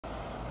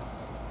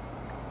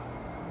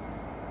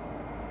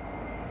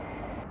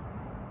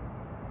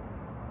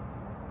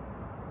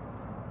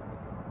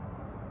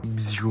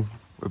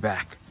We're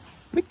back.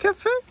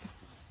 McCafe?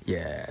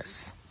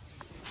 Yes.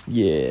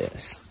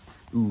 Yes.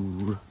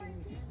 Ooh.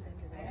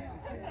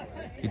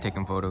 You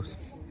taking photos?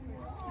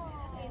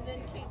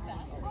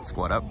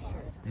 Squat up.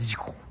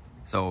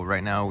 So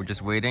right now we're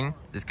just waiting.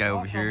 This guy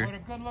over here. What a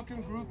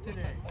good-looking group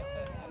today.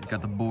 He's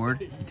got the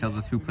board. He tells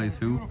us who plays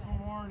who.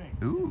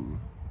 Ooh.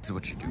 This is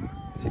what you do.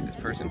 See this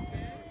person?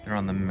 They're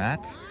on the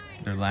mat.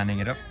 They're lining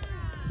it up.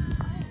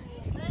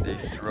 They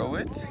throw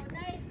it.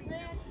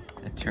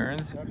 It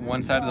turns.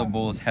 One side of the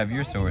bowl is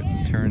heavier, so it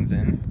turns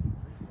in.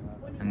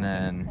 And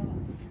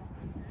then,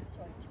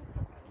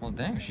 well,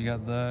 dang, she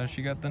got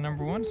the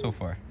number one so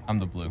far. I'm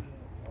the blue.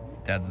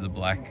 Dad's the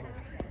black.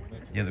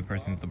 The other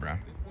person's the brown.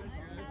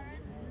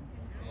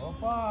 Oh,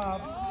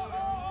 Bob.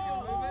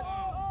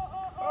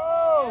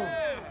 Oh!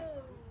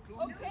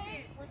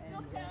 Okay, we're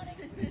still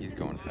counting. He's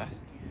going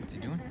fast. What's he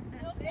doing?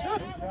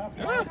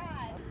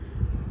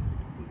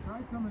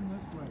 Try coming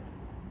this way.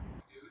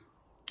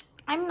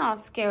 I'm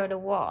not scared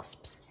of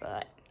wasps,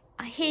 but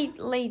I hate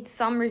late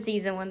summer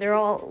season when they're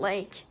all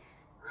like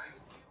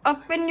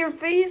up in your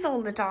face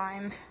all the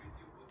time.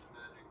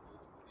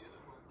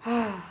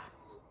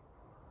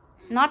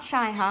 Not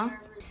shy, huh?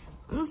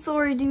 I'm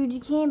sorry, dude, you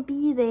can't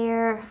be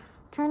there. I'm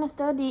trying to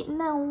study.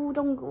 No,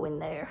 don't go in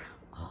there.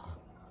 Oh.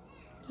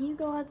 Can you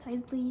go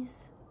outside,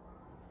 please?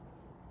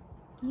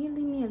 Can you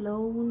leave me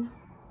alone?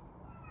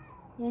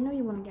 Yeah, I know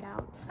you want to get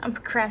out. I'm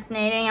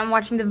procrastinating. I'm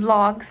watching the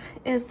vlogs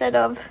instead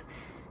of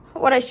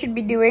what I should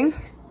be doing.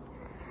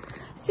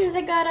 Since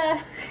I got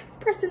a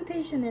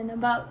presentation in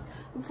about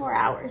 4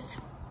 hours.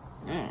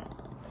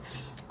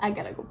 I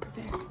gotta go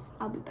prepare.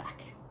 I'll be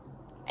back.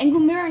 And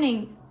good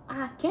morning.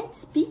 I can't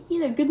speak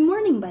either. Good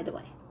morning, by the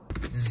way.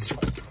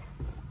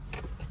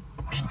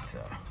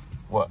 Pizza.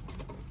 What?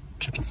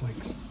 Chicken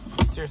flakes.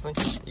 Seriously?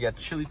 You got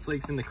chili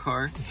flakes in the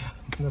car? Yeah,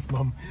 that's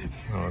Mom.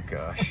 Oh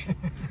gosh.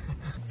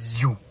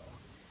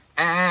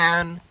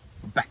 And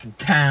we're back in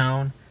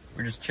town.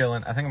 We're just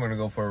chilling. I think I'm gonna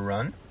go for a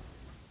run.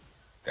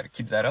 Gotta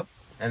keep that up.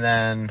 And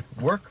then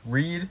work,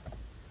 read,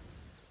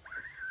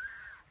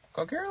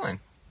 call Caroline.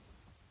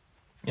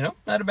 You know,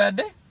 not a bad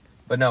day.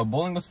 But no,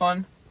 bowling was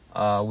fun.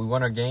 We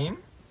won our game,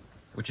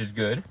 which is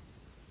good.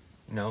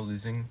 You know,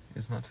 losing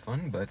is not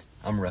fun, but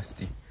I'm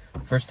rusty.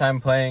 First time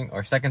playing,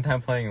 or second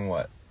time playing in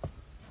what?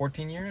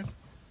 14 years?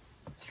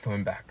 He's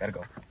coming back, gotta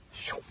go.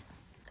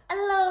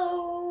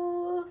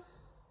 Hello.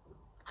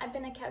 I've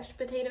been a couch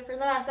potato for the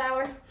last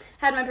hour.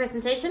 Had my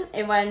presentation.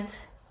 It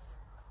went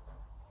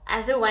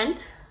as it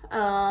went.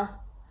 I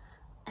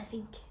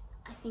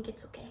think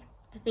it's okay.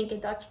 I think I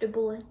dodged a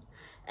bullet.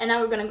 And now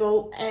we're gonna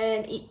go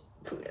and eat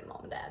food at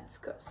Mom and Dad's,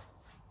 cause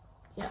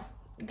you know,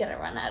 gotta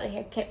run out of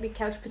here. Can't be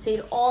couch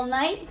potato all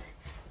night.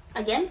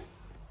 Again.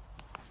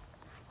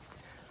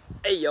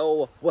 Hey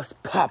yo, what's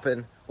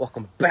poppin'?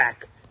 Welcome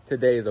back.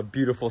 Today is a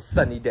beautiful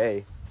sunny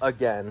day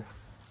again.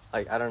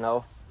 Like, I don't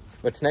know,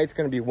 but tonight's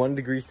gonna be 1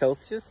 degree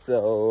Celsius,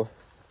 so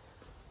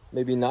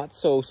maybe not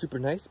so super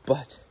nice,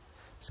 but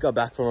just got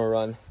back from a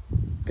run.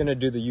 Gonna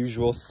do the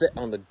usual, sit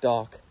on the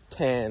dock,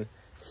 tan,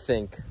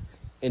 think,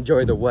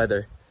 enjoy the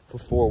weather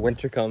before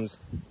winter comes,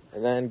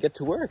 and then get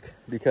to work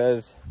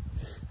because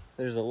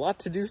there's a lot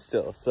to do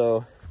still.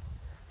 So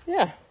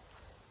yeah,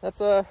 that's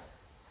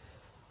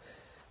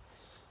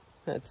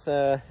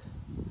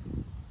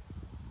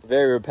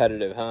very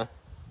repetitive, huh?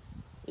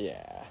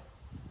 Yeah,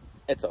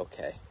 it's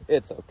okay.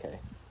 It's okay.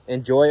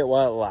 Enjoy it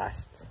while it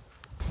lasts.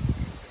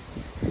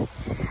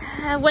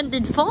 When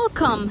did fall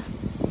come?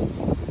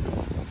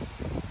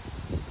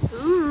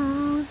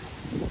 Ooh.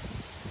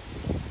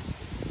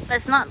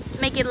 Let's not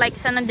make it like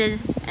Senna did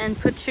and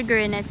put sugar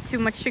in it, too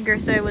much sugar,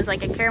 so it was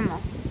like a caramel.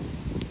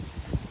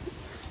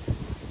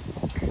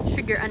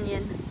 Sugar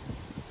onion.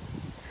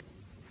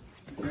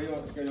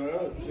 Ska jag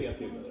göra 3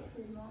 till eller?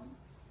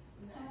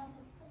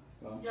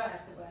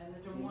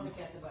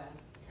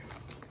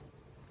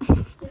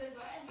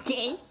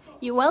 Okay,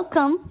 you're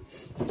welcome.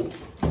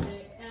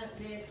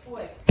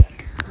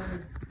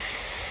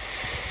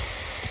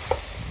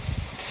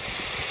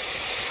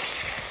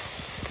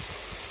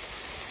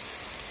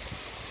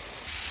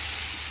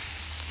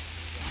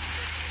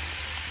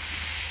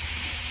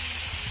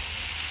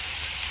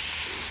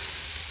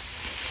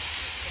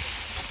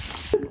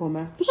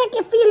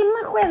 Försöker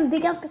filma själv, det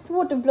är ganska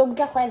svårt att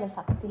vlogga själv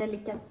faktiskt. Det är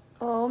lika.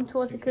 Om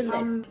 2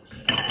 sekunder.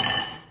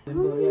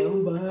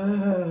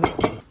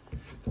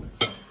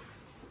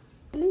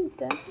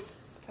 Lite.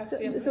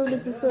 Så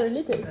lite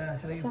sorgligt ut.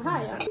 Så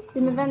här ja. Det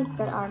är med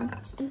vänster arm.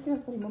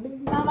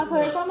 Mamma, tar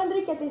du fram en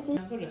dricka till sig?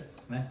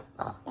 Nej.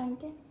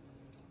 Danke.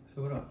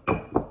 Så bra.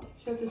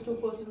 Köpte stor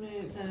påse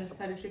med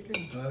färdig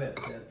kyckling. Ja, jag vet.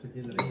 Jag tror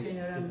till det.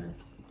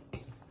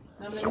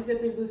 Nej, men vi ska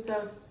till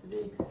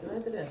Gustavsviks, vad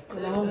heter det?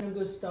 Eller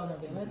Gustav, vad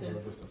heter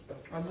det?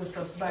 Ja,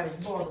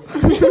 Gustavsbergsbad.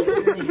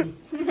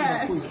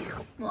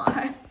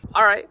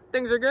 All right,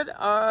 things are good.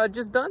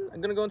 Just done.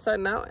 I'm gonna go inside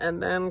now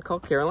and then call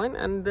Caroline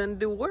and then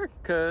do work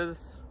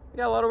because we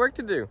got a lot of work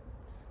to do.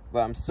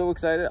 But I'm so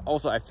excited.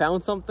 Also, I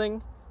found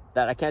something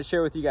that I can't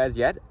share with you guys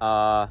yet.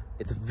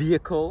 It's a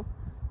vehicle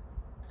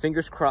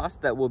fingers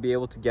crossed that we'll be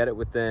able to get it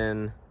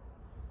within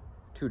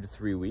 2 to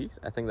 3 weeks.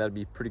 I think that'd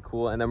be pretty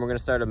cool. And then we're gonna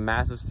start a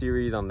massive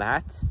series on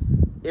that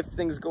if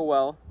things go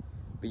well.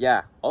 But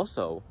yeah,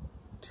 also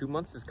 2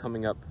 months is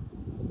coming up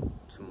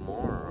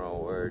tomorrow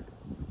or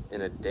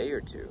in a day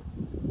or two.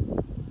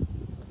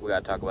 We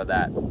gotta talk about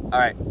that. All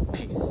right,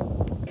 peace.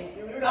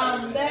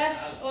 Anders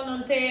och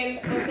någon till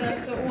och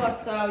sen så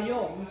Åsa och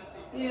John.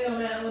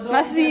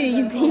 Man ser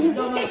ingenting.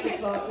 De har inte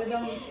svarat.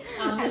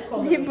 Anders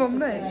kommer. Det är på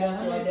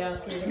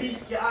mig.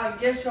 Micke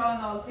Agge sa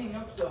han allting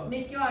också.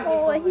 Micke och Agge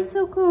Oh, he's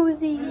so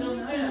cozy.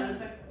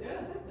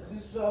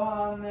 Så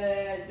sa han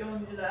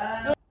John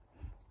Gillard.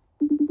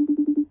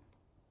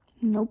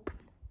 Nope.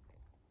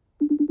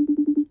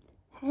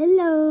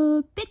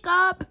 Hello, pick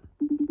up.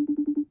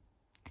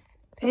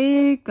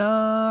 Pick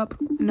up.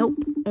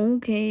 Nope.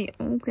 Okay.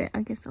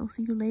 I guess I'll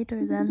see you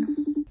later then.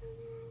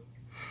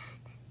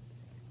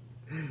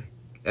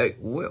 Hey,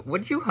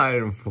 what'd you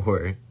hide him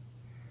for?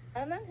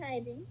 I'm not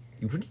hiding.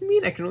 What do you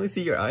mean? I can only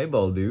see your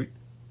eyeball, dude.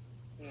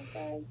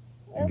 Okay.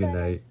 Good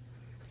night.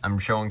 I'm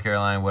showing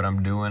Caroline what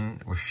I'm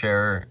doing.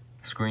 We're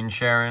screen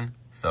sharing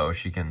so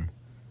she can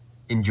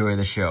enjoy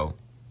the show.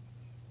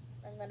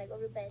 I'm gonna go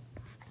to bed.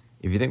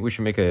 If you think we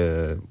should make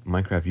a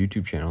Minecraft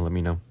YouTube channel, let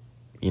me know.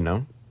 You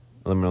know?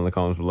 Let me know in the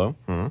comments below.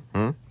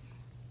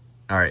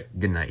 All right,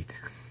 good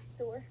night.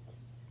 Dork.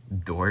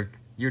 Dork?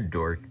 You're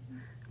dork.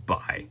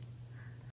 Bye.